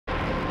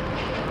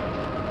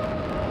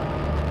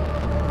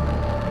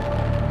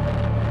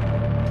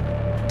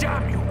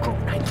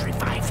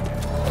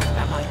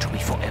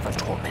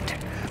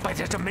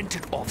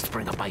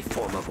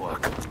of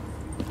work.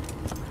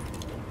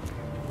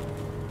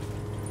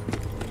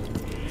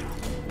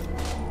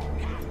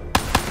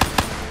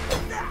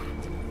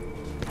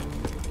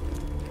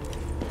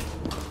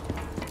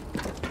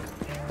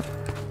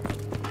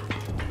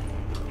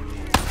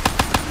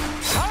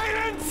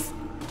 Silence!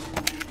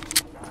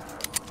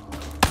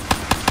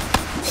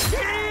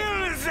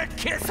 Here's the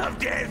kiss of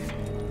death!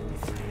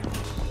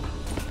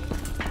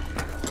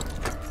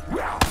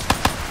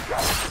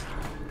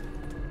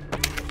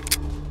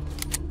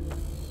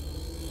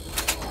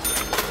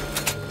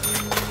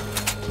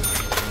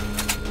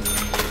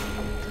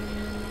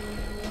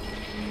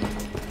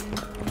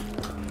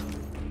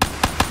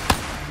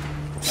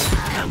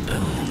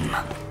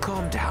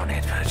 Calm down,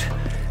 Edward.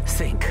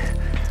 Think.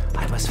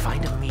 I must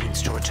find a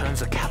means to return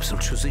the capsule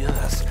to the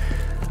Earth.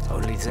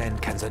 Only then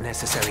can the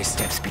necessary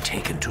steps be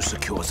taken to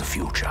secure the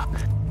future.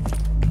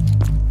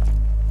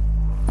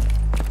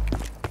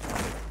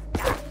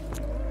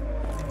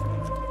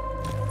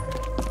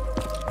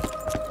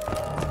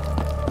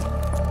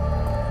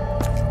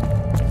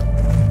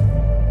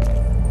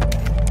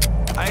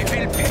 I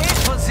will pay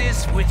for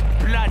this with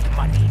blood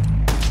money.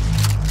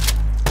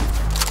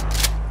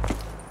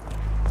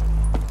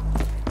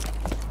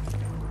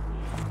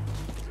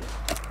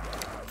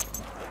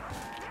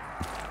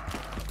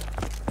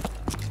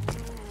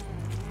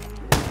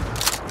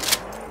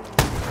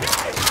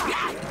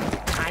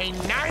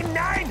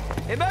 Nine!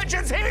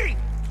 Emergency!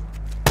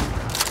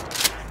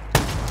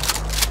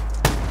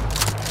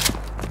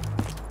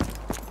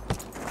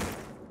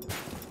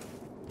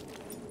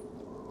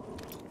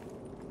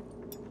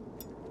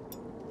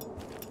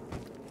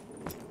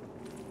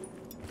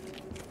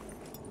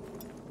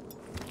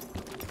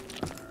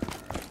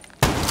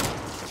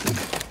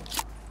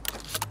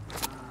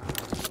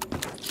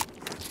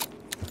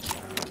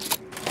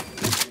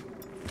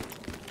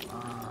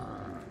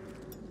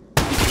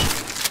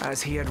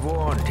 As he had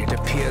warned, it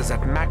appears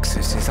that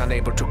Maxis is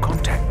unable to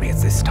contact me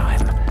at this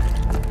time.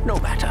 No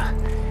matter.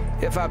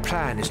 If our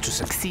plan is to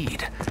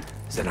succeed,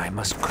 then I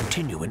must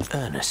continue in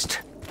earnest.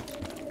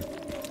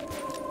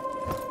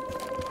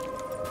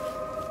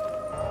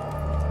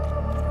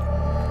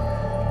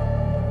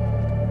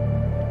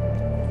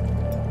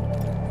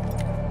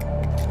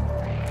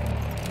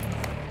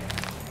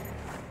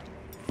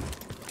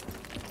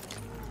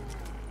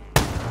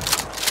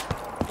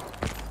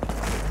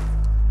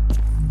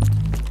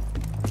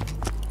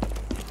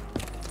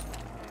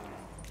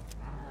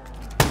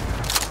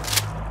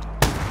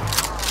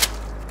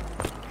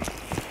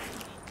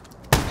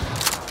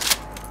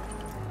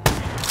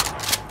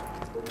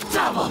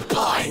 Double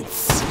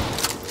points!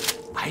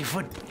 I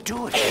would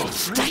do it.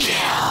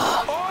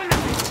 Insta-kill! All of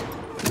it!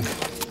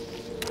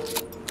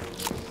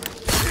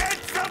 Let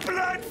the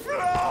blood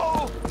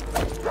flow!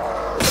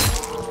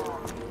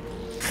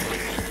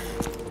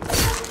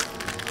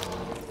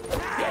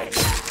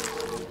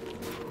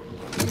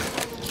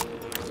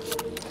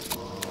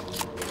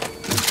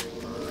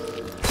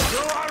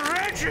 You are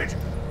wretched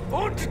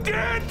and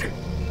dead!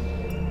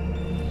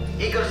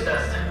 Eagle's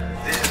Nest,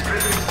 this is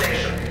Griffin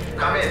Station.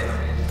 Come in.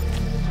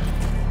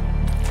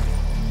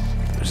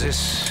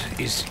 This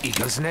is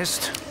Eagle's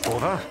Nest.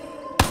 Over.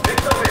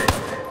 Victor,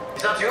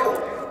 is that you?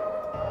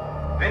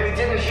 When we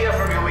didn't hear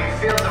from you, we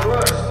feared the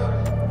worst.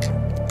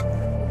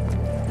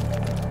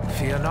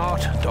 Fear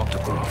not, Dr.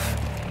 Grove.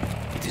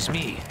 It is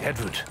me,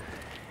 Edward.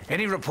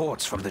 Any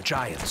reports from the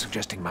Giant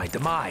suggesting my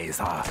demise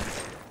are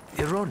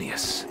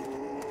erroneous.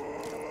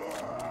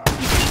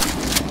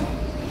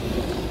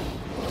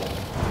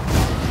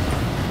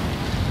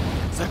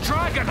 The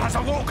dragon has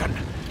awoken!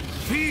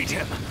 Feed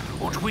him,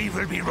 and we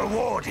will be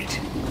rewarded!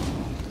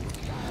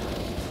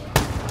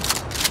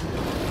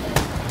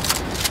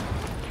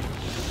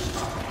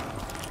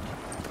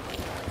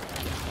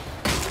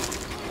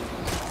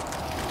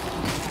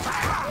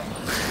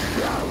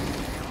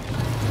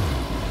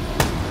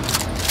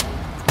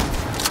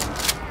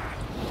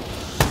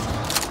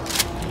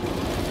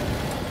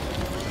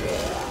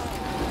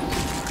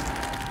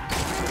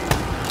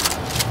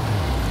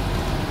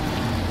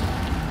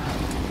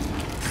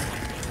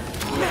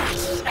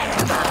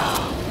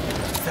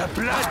 The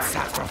blood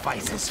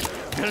sacrifices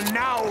will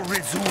now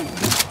resume.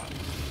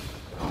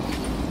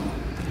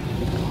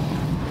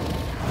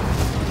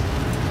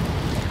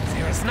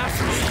 There is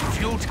nothing so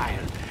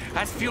futile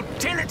as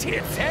futility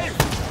itself.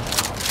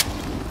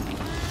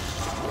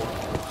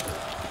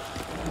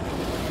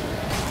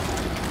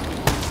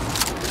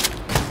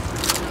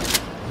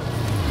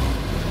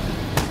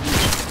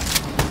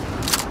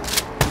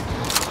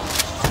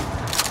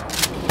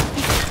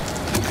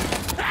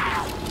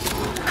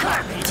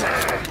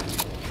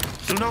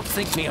 Do not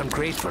think me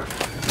ungrateful,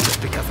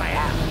 just because I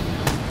am.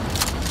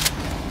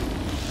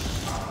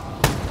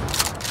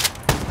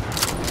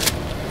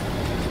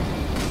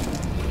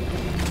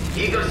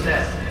 Eagle's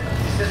Nest,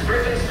 this is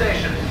Griffin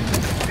Station.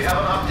 We have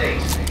an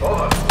update.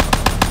 Over.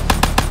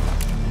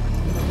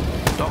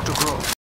 Dr. Grove.